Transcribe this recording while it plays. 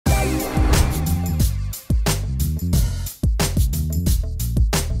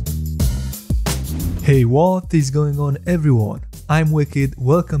Hey, what is going on everyone? I'm Wicked,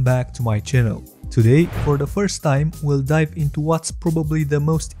 welcome back to my channel. Today, for the first time, we'll dive into what's probably the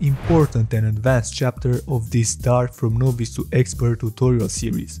most important and advanced chapter of this Dart from Novice to Expert tutorial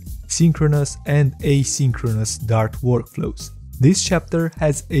series, Synchronous and Asynchronous Dart workflows. This chapter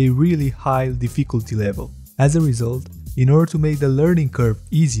has a really high difficulty level. As a result, in order to make the learning curve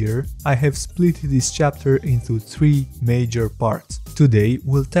easier, I have split this chapter into 3 major parts. Today,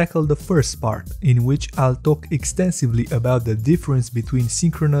 we'll tackle the first part, in which I'll talk extensively about the difference between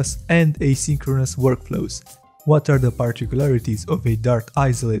synchronous and asynchronous workflows. What are the particularities of a Dart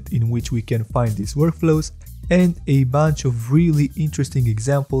isolate in which we can find these workflows, and a bunch of really interesting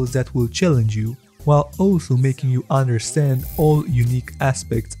examples that will challenge you, while also making you understand all unique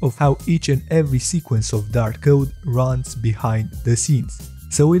aspects of how each and every sequence of Dart code runs behind the scenes.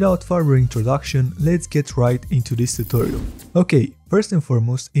 So without further introduction, let's get right into this tutorial. Okay, first and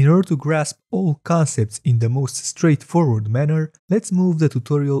foremost, in order to grasp all concepts in the most straightforward manner, let's move the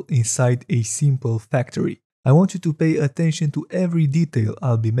tutorial inside a simple factory. I want you to pay attention to every detail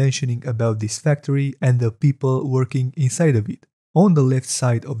I'll be mentioning about this factory and the people working inside of it. On the left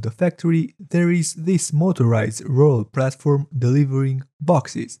side of the factory, there is this motorized roll platform delivering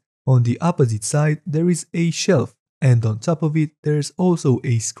boxes. On the opposite side, there is a shelf, and on top of it, there's also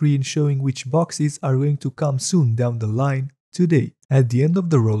a screen showing which boxes are going to come soon down the line today. At the end of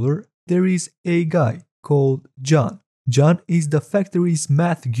the roller, there is a guy called John. John is the factory's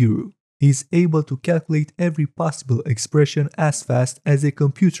math guru. He's able to calculate every possible expression as fast as a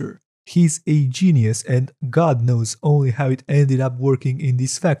computer. He's a genius and God knows only how it ended up working in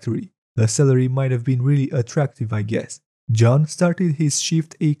this factory. The salary might have been really attractive, I guess. John started his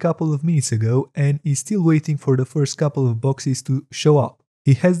shift a couple of minutes ago and is still waiting for the first couple of boxes to show up.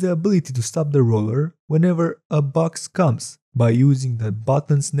 He has the ability to stop the roller whenever a box comes by using the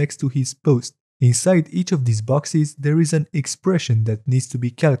buttons next to his post. Inside each of these boxes, there is an expression that needs to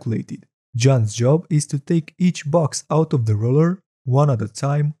be calculated. John's job is to take each box out of the roller, one at a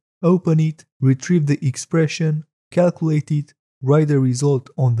time, open it, retrieve the expression, calculate it, write the result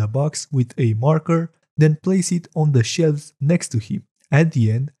on the box with a marker, then place it on the shelves next to him. At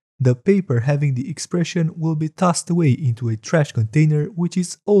the end, the paper having the expression will be tossed away into a trash container which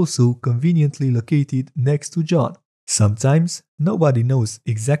is also conveniently located next to John. Sometimes, nobody knows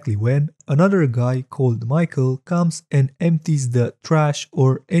exactly when, another guy called Michael comes and empties the trash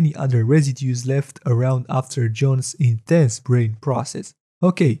or any other residues left around after John's intense brain process.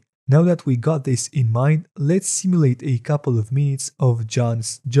 Okay, now that we got this in mind, let's simulate a couple of minutes of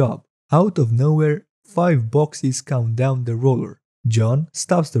John's job. Out of nowhere, 5 boxes come down the roller. John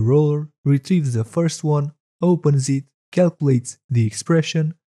stops the roller, retrieves the first one, opens it, calculates the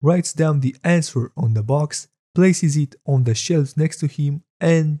expression, writes down the answer on the box, places it on the shelves next to him,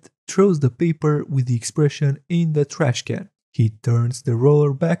 and throws the paper with the expression in the trash can. He turns the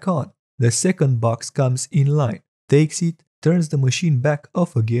roller back on. The second box comes in line, takes it, turns the machine back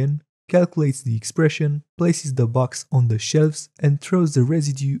off again, calculates the expression, places the box on the shelves, and throws the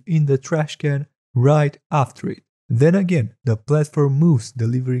residue in the trash can right after it. Then again, the platform moves,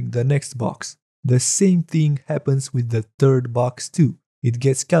 delivering the next box. The same thing happens with the third box too. It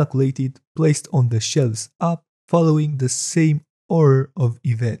gets calculated, placed on the shelves up, following the same order of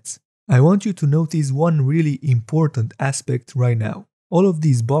events. I want you to notice one really important aspect right now. All of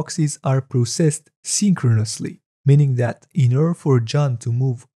these boxes are processed synchronously, meaning that in order for John to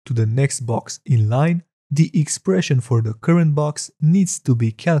move to the next box in line, the expression for the current box needs to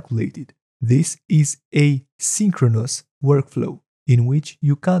be calculated. This is a synchronous workflow, in which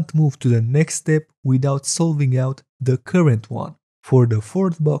you can't move to the next step without solving out the current one. For the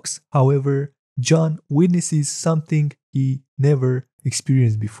fourth box, however, John witnesses something he never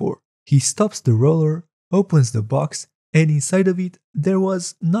experienced before. He stops the roller, opens the box, and inside of it, there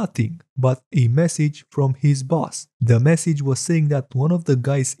was nothing but a message from his boss. The message was saying that one of the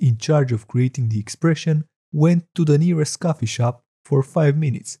guys in charge of creating the expression went to the nearest coffee shop for 5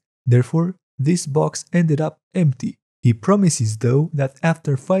 minutes. Therefore, this box ended up empty. He promises though that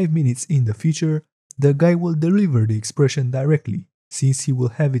after 5 minutes in the future, the guy will deliver the expression directly, since he will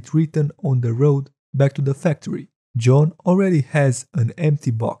have it written on the road back to the factory. John already has an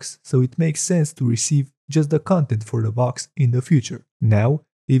empty box, so it makes sense to receive just the content for the box in the future. Now,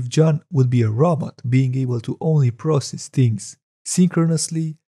 if John would be a robot being able to only process things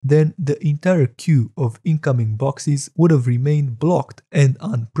synchronously, then the entire queue of incoming boxes would have remained blocked and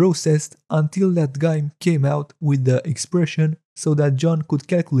unprocessed until that guy came out with the expression so that John could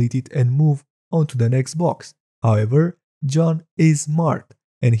calculate it and move on to the next box. However, John is smart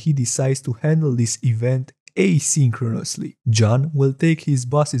and he decides to handle this event asynchronously. John will take his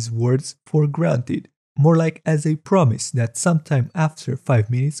boss's words for granted. more like as a promise that sometime after 5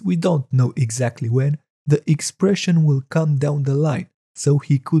 minutes, we don't know exactly when, the expression will come down the line, so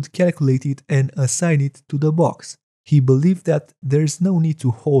he could calculate it and assign it to the box. He believed that there's no need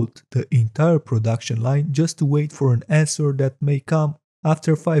to halt the entire production line just to wait for an answer that may come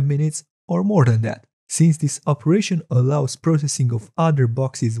after 5 minutes or more than that. Since this operation allows processing of other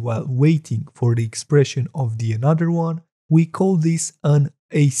boxes while waiting for the expression of the another one, we call this an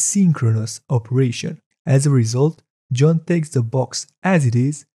asynchronous operation. As a result, John takes the box as it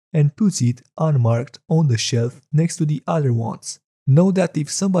is and puts it unmarked on the shelf next to the other ones. Note that if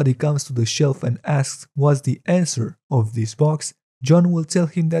somebody comes to the shelf and asks what's the answer of this box, John will tell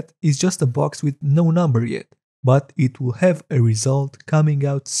him that it's just a box with no number yet, but it will have a result coming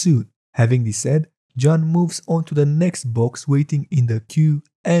out soon. Having this said, John moves on to the next box waiting in the queue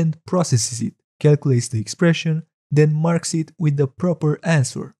and processes it, calculates the expression, then marks it with the proper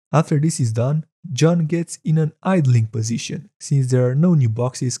answer. After this is done, John gets in an idling position since there are no new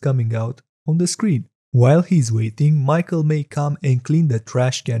boxes coming out on the screen. While he's waiting, Michael may come and clean the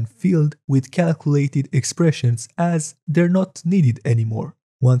trash can filled with calculated expressions as they're not needed anymore.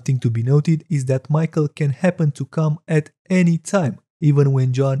 One thing to be noted is that Michael can happen to come at any time, even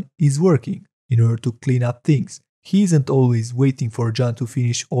when John is working, in order to clean up things. He isn't always waiting for John to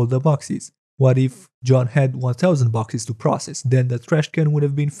finish all the boxes. What if John had 1000 boxes to process? Then the trash can would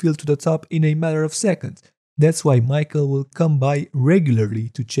have been filled to the top in a matter of seconds. That's why Michael will come by regularly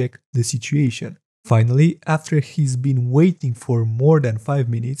to check the situation. Finally, after he's been waiting for more than 5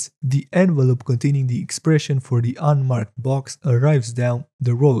 minutes, the envelope containing the expression for the unmarked box arrives down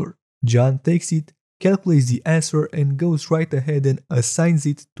the roller. John takes it, calculates the answer and goes right ahead and assigns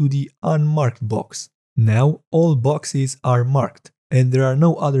it to the unmarked box. Now all boxes are marked, and there are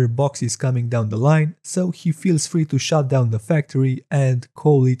no other boxes coming down the line, so he feels free to shut down the factory and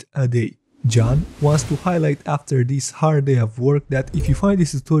call it a day. John wants to highlight after this hard day of work that if you find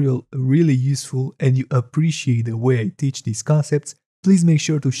this tutorial really useful and you appreciate the way I teach these concepts, please make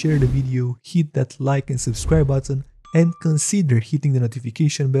sure to share the video, hit that like and subscribe button, and consider hitting the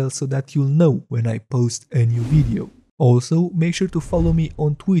notification bell so that you'll know when I post a new video. Also, make sure to follow me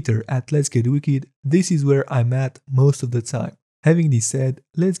on Twitter at Let's Get Wicked. This is where I'm at most of the time. Having this said,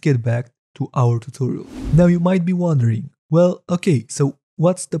 let's get back to our tutorial. Now you might be wondering, well, okay, so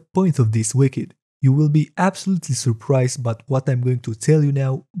what's the point of this Wicked? You will be absolutely surprised by what I'm going to tell you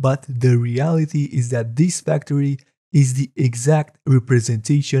now, but the reality is that this factory is the exact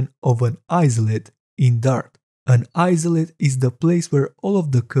representation of an isolate in Dart. An isolate is the place where all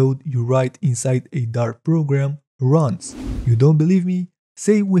of the code you write inside a Dart program runs. You don't believe me?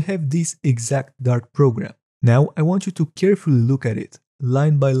 Say we have this exact Dart program. Now I want you to carefully look at it,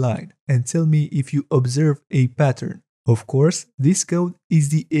 line by line, and tell me if you observe a pattern. Of course, this code is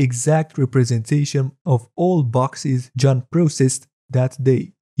the exact representation of all boxes John processed that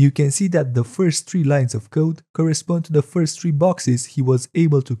day. You can see that the first 3 lines of code correspond to the first 3 boxes he was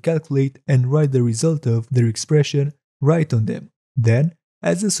able to calculate and write the result of their expression right on them. Then,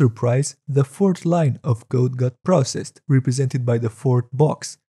 as a surprise, the 4th line of code got processed, represented by the 4th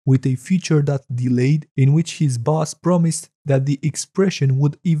box, with a feature that delayed in which his boss promised that the expression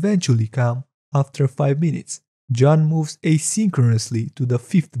would eventually come after 5 minutes. John moves asynchronously to the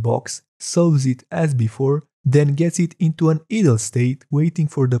 5th box, solves it as before, then gets it into an idle state waiting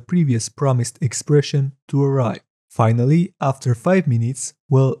for the previous promised expression to arrive. Finally, after 5 minutes,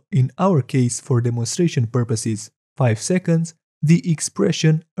 well, in our case for demonstration purposes, 5 seconds, the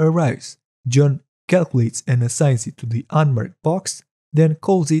expression arrives. John calculates and assigns it to the unmarked box, then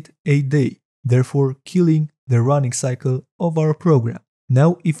calls it a day, therefore killing the running cycle of our program.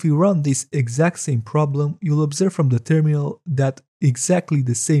 Now, if we run this exact same problem, you'll observe from the terminal that exactly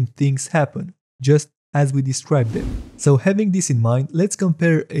the same things happen, just as we described them. So having this in mind, let's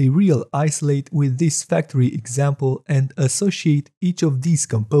compare a real isolate with this factory example and associate each of these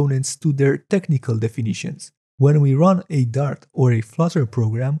components to their technical definitions. When we run a Dart or a Flutter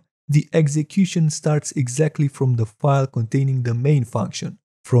program, the execution starts exactly from the file containing the main function.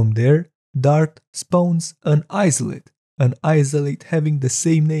 From there, Dart spawns an isolate having the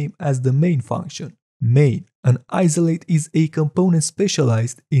same name as the main function, main. An isolate is a component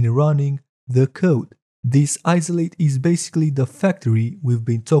specialized in running the code. This isolate is basically the factory we've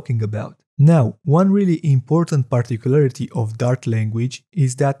been talking about. Now, one really important particularity of Dart language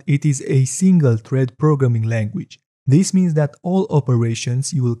is that it is a single-thread programming language. This means that all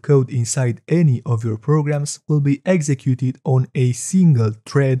operations you will code inside any of your programs will be executed on a single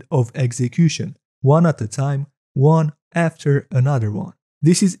thread of execution, one at a time, one after another one.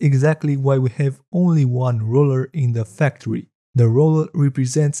 This is exactly why we have only one roller in the factory. The roller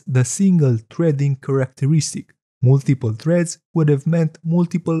represents the single threading characteristic. Multiple threads would have meant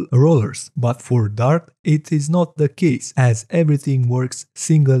multiple rollers, but for Dart it is not the case as everything works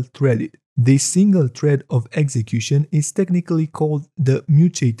single-threaded. This single thread of execution is technically called the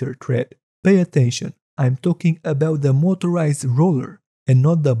mutator thread. Pay attention, I'm talking about the motorized roller and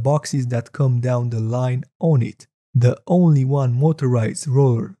not the boxes that come down the line on it. The only one motorized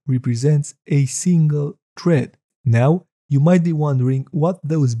roller represents a single thread. Now, you might be wondering what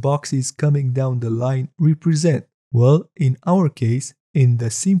those boxes coming down the line represent. Well, in our case, in the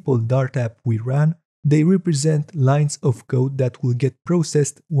simple Dart app we ran, they represent lines of code that will get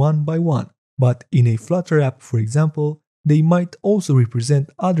processed one by one. But in a Flutter app, for example, they might also represent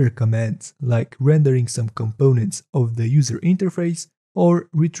other commands like rendering some components of the user interface or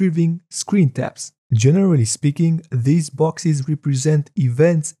retrieving screen taps. Generally speaking, these boxes represent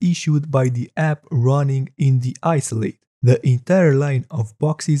events issued by the app running in the isolate. The entire line of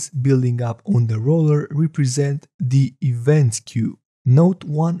boxes building up on the roller represent the events queue. Note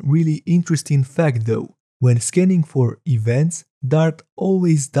one really interesting fact though. When scanning for events, Dart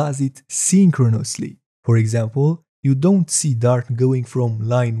always does it synchronously. For example, you don't see Dart going from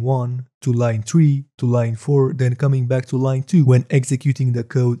line 1 to line 3 to line 4 then coming back to line 2 when executing the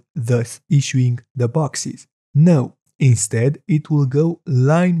code, thus issuing the boxes. No, instead it will go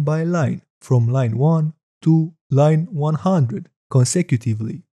line by line from line 1 to line 100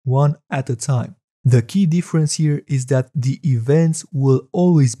 consecutively, one at a time. The key difference here is that the events will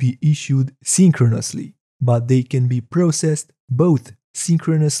always be issued synchronously, but they can be processed both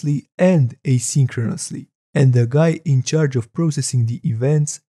synchronously and asynchronously. And the guy in charge of processing the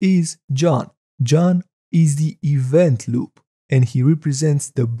events is John. John is the event loop, and he represents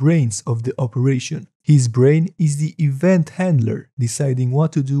the brains of the operation. His brain is the event handler, deciding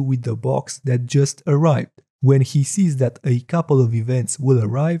what to do with the box that just arrived. When he sees that a couple of events will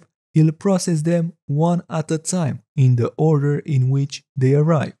arrive, he'll process them one at a time in the order in which they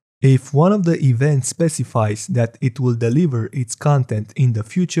arrive. If one of the events specifies that it will deliver its content in the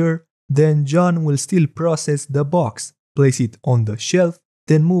future, then John will still process the box, place it on the shelf,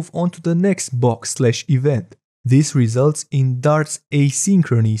 then move on to the next box/event. This results in Dart's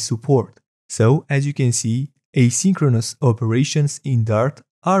asynchrony support. So, as you can see, asynchronous operations in Dart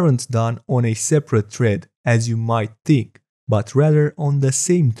aren't done on a separate thread, as you might think, but rather on the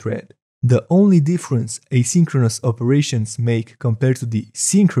same thread. The only difference asynchronous operations make compared to the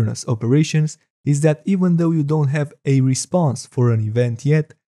synchronous operations is that even though you don't have a response for an event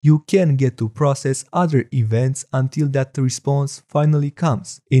yet, you can get to process other events until that response finally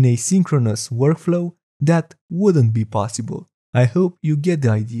comes. In a synchronous workflow, that wouldn't be possible. I hope you get the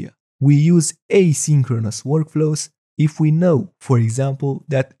idea. We use asynchronous workflows if we know, for example,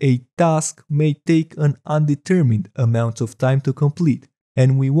 that a task may take an undetermined amount of time to complete,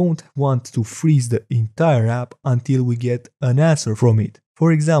 and we won't want to freeze the entire app until we get an answer from it.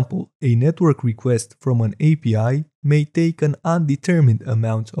 For example, a network request from an API may take an undetermined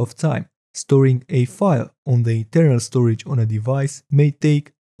amount of time. Storing a file on the internal storage on a device may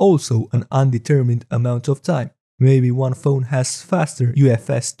take also an undetermined amount of time. Maybe one phone has faster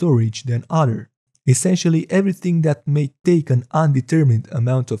UFS storage than other. Essentially, everything that may take an undetermined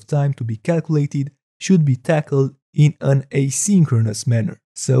amount of time to be calculated should be tackled in an asynchronous manner.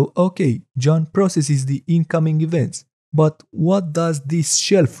 So, okay, John processes the incoming events, but what does this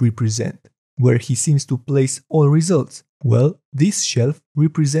shelf represent, where he seems to place all results? Well, this shelf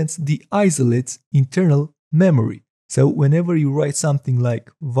represents the isolate's internal memory. So whenever you write something like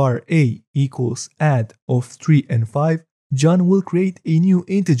var a equals add of 3 and 5, John will create a new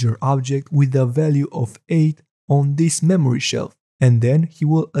integer object with the value of 8 on this memory shelf, and then he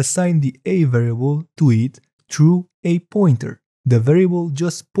will assign the a variable to it through a pointer. The variable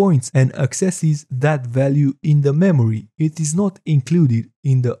just points and accesses that value in the memory. It is not included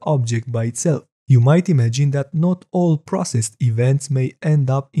in the object by itself. You might imagine that not all processed events may end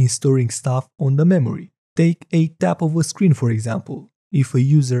up in storing stuff on the memory. Take a tap of a screen, for example. If a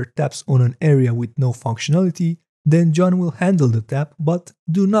user taps on an area with no functionality, then John will handle the tap but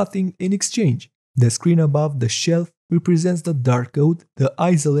do nothing in exchange. The screen above the shelf represents the Dart code the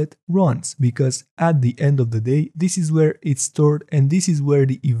isolate runs, because at the end of the day, this is where it's stored and this is where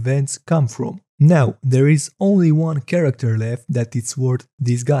the events come from. Now, there is only one character left that it's worth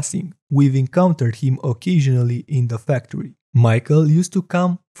discussing. We've encountered him occasionally in the factory. Michael used to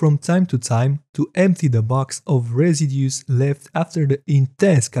come from time to time to empty the box of residues left after the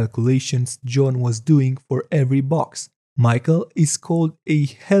intense calculations John was doing for every box. Michael is called a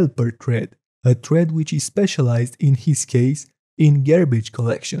helper thread, a thread which is specialized in his case in garbage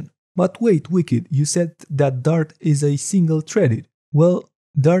collection. But wait, Wicked, you said that Dart is a single-threaded. Well,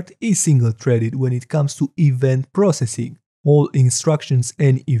 Dart is single-threaded when it comes to event processing. All instructions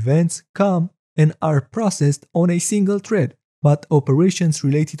and events come and are processed on a single thread, but operations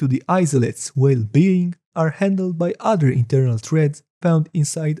related to the isolate's well-being are handled by other internal threads found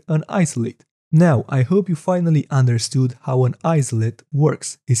inside an isolate. Now, I hope you finally understood how an isolate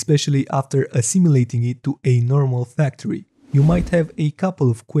works, especially after assimilating it to a normal factory. You might have a couple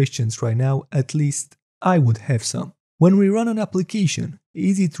of questions right now, at least I would have some. When we run an application,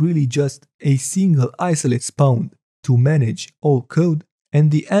 is it really just a single isolate spawned to manage all code?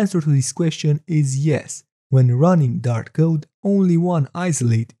 And the answer to this question is yes. When running Dart code, only one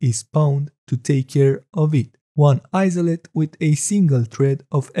isolate is spawned to take care of it. One isolate with a single thread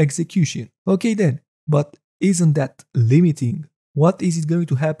of execution. Okay then, but isn't that limiting? What is it going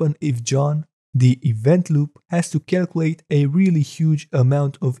to happen if John, the event loop, has to calculate a really huge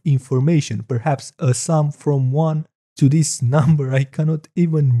amount of information, perhaps a sum from 1 to this number I cannot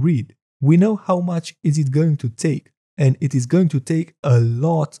even read? We know how much is it going to take, and it is going to take a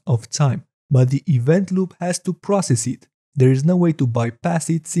lot of time, but the event loop has to process it. There is no way to bypass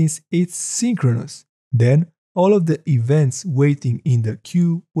it since it's synchronous. Then, all of the events waiting in the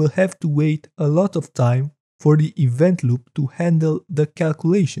queue will have to wait a lot of time for the event loop to handle the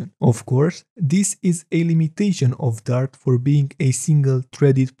calculation. Of course, this is a limitation of Dart for being a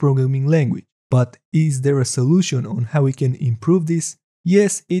single-threaded programming language. But is there a solution on how we can improve this?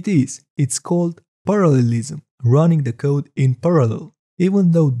 Yes, it is. It's called parallelism, running the code in parallel.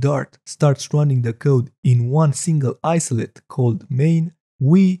 Even though Dart starts running the code in one single isolate called main,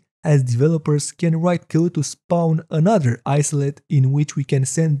 we as developers can write code to spawn another isolate in which we can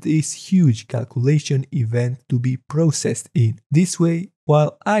send this huge calculation event to be processed in. This way,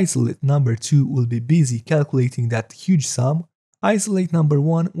 while isolate number 2 will be busy calculating that huge sum, isolate number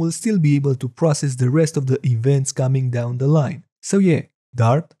 1 will still be able to process the rest of the events coming down the line. So yeah,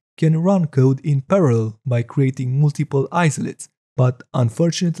 Dart can run code in parallel by creating multiple isolates, but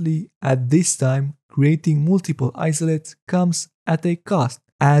unfortunately, at this time, creating multiple isolates comes at a cost,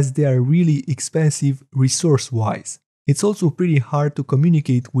 as they are really expensive resource-wise. It's also pretty hard to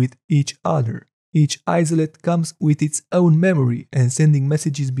communicate with each other. Each isolate comes with its own memory, and sending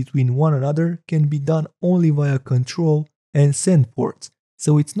messages between one another can be done only via control and send ports,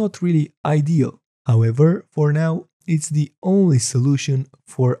 so it's not really ideal. However, for now, it's the only solution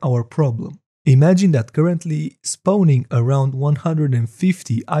for our problem. Imagine that currently spawning around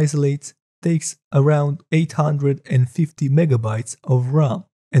 150 isolates takes around 850 megabytes of RAM.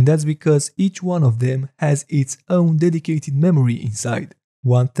 And that's because each one of them has its own dedicated memory inside.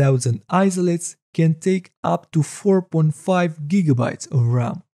 1000 isolates can take up to 4.5 gigabytes of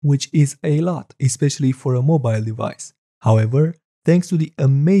RAM, which is a lot, especially for a mobile device. However, thanks to the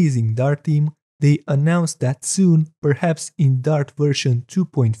amazing Dart team, they announced that soon, perhaps in Dart version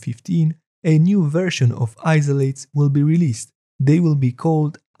 2.15, a new version of isolates will be released. They will be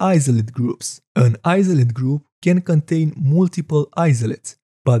called isolate groups. An isolate group can contain multiple isolates,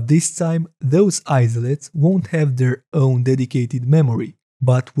 but this time those isolates won't have their own dedicated memory,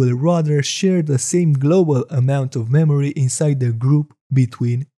 but will rather share the same global amount of memory inside the group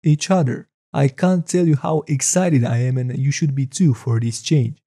between each other. I can't tell you how excited I am, and you should be too for this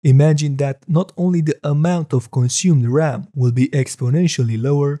change. Imagine that not only the amount of consumed RAM will be exponentially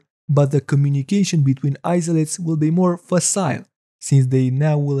lower, but the communication between isolates will be more facile, since they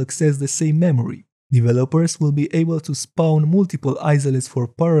now will access the same memory. Developers will be able to spawn multiple isolates for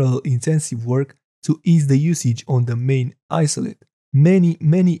parallel intensive work to ease the usage on the main isolate.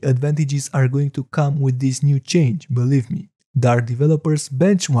 Many advantages are going to come with this new change, believe me. Dart developers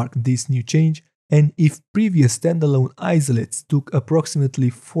benchmarked this new change, and if previous standalone isolates took approximately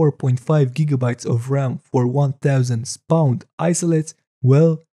 4.5 gigabytes of RAM for 1000 spawned isolates,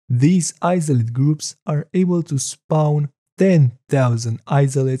 well, these isolate groups are able to spawn 10,000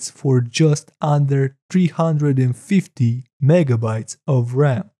 isolates for just under 350 megabytes of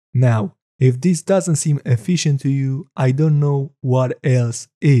RAM. Now, if this doesn't seem efficient to you, I don't know what else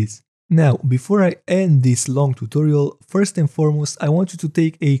is. Now, before I end this long tutorial, first and foremost, I want you to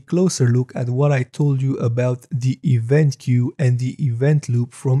take a closer look at what I told you about the event queue and the event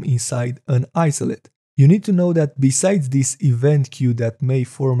loop from inside an isolate. You need to know that besides this event queue that may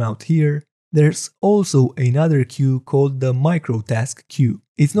form out here, there's also another queue called the microtask queue.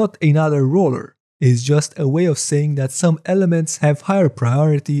 It's not another roller, it's just a way of saying that some elements have higher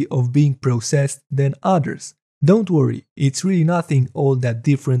priority of being processed than others. Don't worry, it's really nothing all that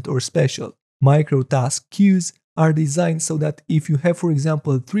different or special. Microtask queues are designed so that if you have, for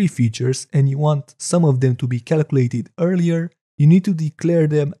example, 3 features and you want some of them to be calculated earlier, you need to declare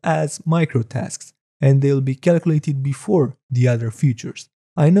them as microtasks, and they'll be calculated before the other features.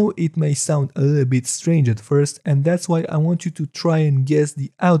 I know it may sound a little bit strange at first, and that's why I want you to try and guess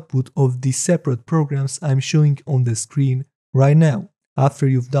the output of these separate programs I'm showing on the screen right now. After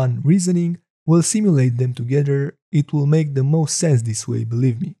you've done reasoning, we'll simulate them together. It will make the most sense this way,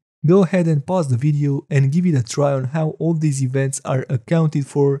 believe me. Go ahead and pause the video and give it a try on how all these events are accounted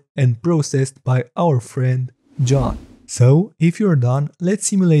for and processed by our friend John. So, if you're done, let's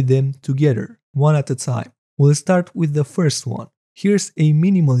simulate them together, one at a time. We'll start with the first one. Here's a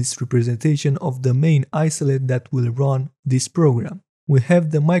minimalist representation of the main isolate that will run this program. We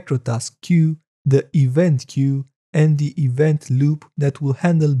have the microtask queue, the event queue, and the event loop that will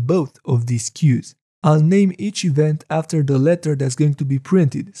handle both of these queues. I'll name each event after the letter that's going to be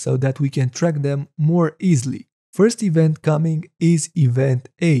printed so that we can track them more easily. First event coming is event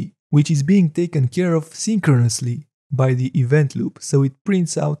A, which is being taken care of synchronously by the event loop, so it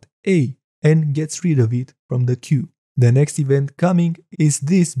prints out A and gets rid of it from the queue. The next event coming is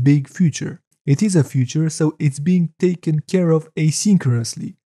this big future. It is a future, so it's being taken care of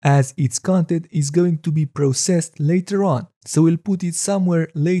asynchronously, as its content is going to be processed later on, so we'll put it somewhere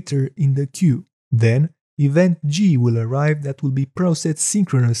later in the queue. Then, event G will arrive that will be processed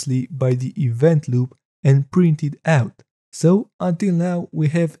synchronously by the event loop and printed out. So, until now, we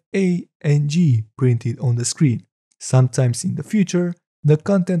have A and G printed on the screen. Sometimes in the future, the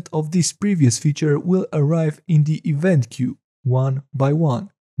content of this previous feature will arrive in the event queue, one by one.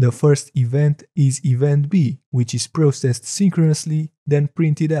 The first event is event B, which is processed synchronously, then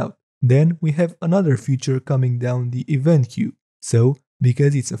printed out. Then we have another feature coming down the event queue. So,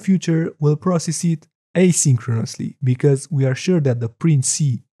 because it's a feature, we'll process it asynchronously, because we are sure that the print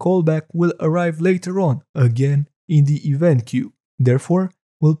C callback will arrive later on, again in the event queue. Therefore,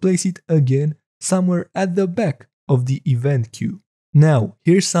 we'll place it again somewhere at the back of the event queue. Now,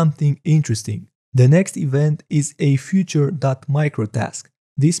 here's something interesting. The next event is a future.microtask.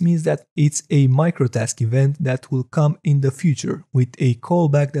 This means that it's a microtask event that will come in the future with a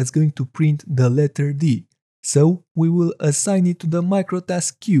callback that's going to print the letter D. So, we will assign it to the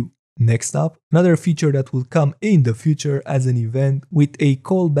microtask queue. Next up, another feature that will come in the future as an event with a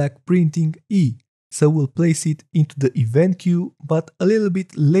callback printing E. So we'll place it into the event queue, but a little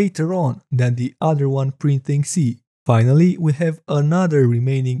bit later on than the other one printing C. Finally, we have another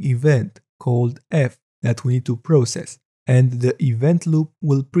remaining event called F that we need to process, and the event loop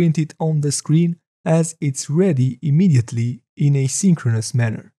will print it on the screen as it's ready immediately in a synchronous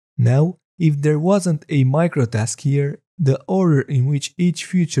manner. Now, if there wasn't a microtask here, the order in which each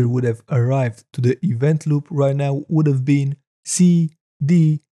feature would have arrived to the event loop right now would have been C,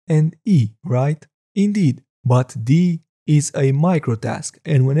 D, and E, right? Indeed, but D is a microtask,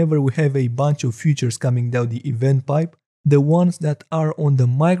 and whenever we have a bunch of features coming down the event pipe, the ones that are on the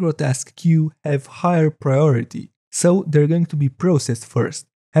microtask queue have higher priority, so they're going to be processed first.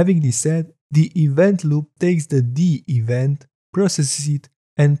 Having this said, the event loop takes the D event, processes it,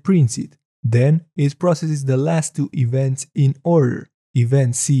 and prints it. Then it processes the last two events in order,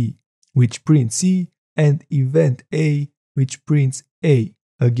 event C, which prints C, and event A, which prints A.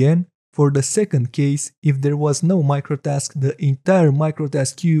 Again, for the second case, if there was no microtask, the entire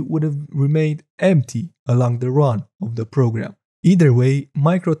microtask queue would have remained empty along the run of the program. Either way,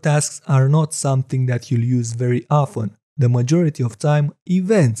 microtasks are not something that you'll use very often. The majority of time,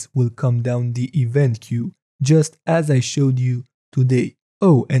 events will come down the event queue, just as I showed you today.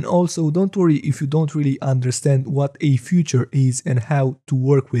 Oh, and also don't worry if you don't really understand what a feature is and how to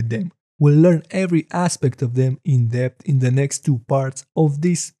work with them. We'll learn every aspect of them in depth in the next two parts of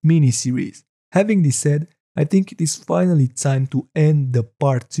this mini-series. Having this said, I think it is finally time to end the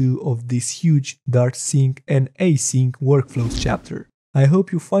part 2 of this huge Dart sync and async workflows chapter. I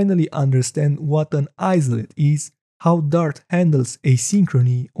hope you finally understand what an isolate is, how Dart handles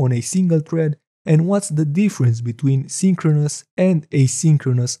asynchrony on a single thread, and what's the difference between synchronous and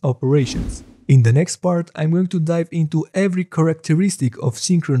asynchronous operations. In the next part, I'm going to dive into every characteristic of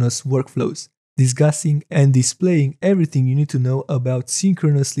synchronous workflows, discussing and displaying everything you need to know about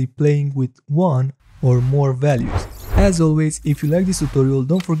synchronously playing with one or more values. As always, if you like this tutorial,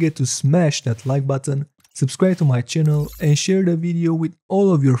 don't forget to smash that like button, subscribe to my channel, and share the video with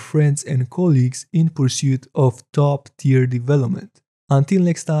all of your friends and colleagues in pursuit of top-tier development. Until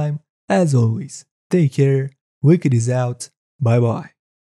next time, as always, take care, Wicked is out, bye bye.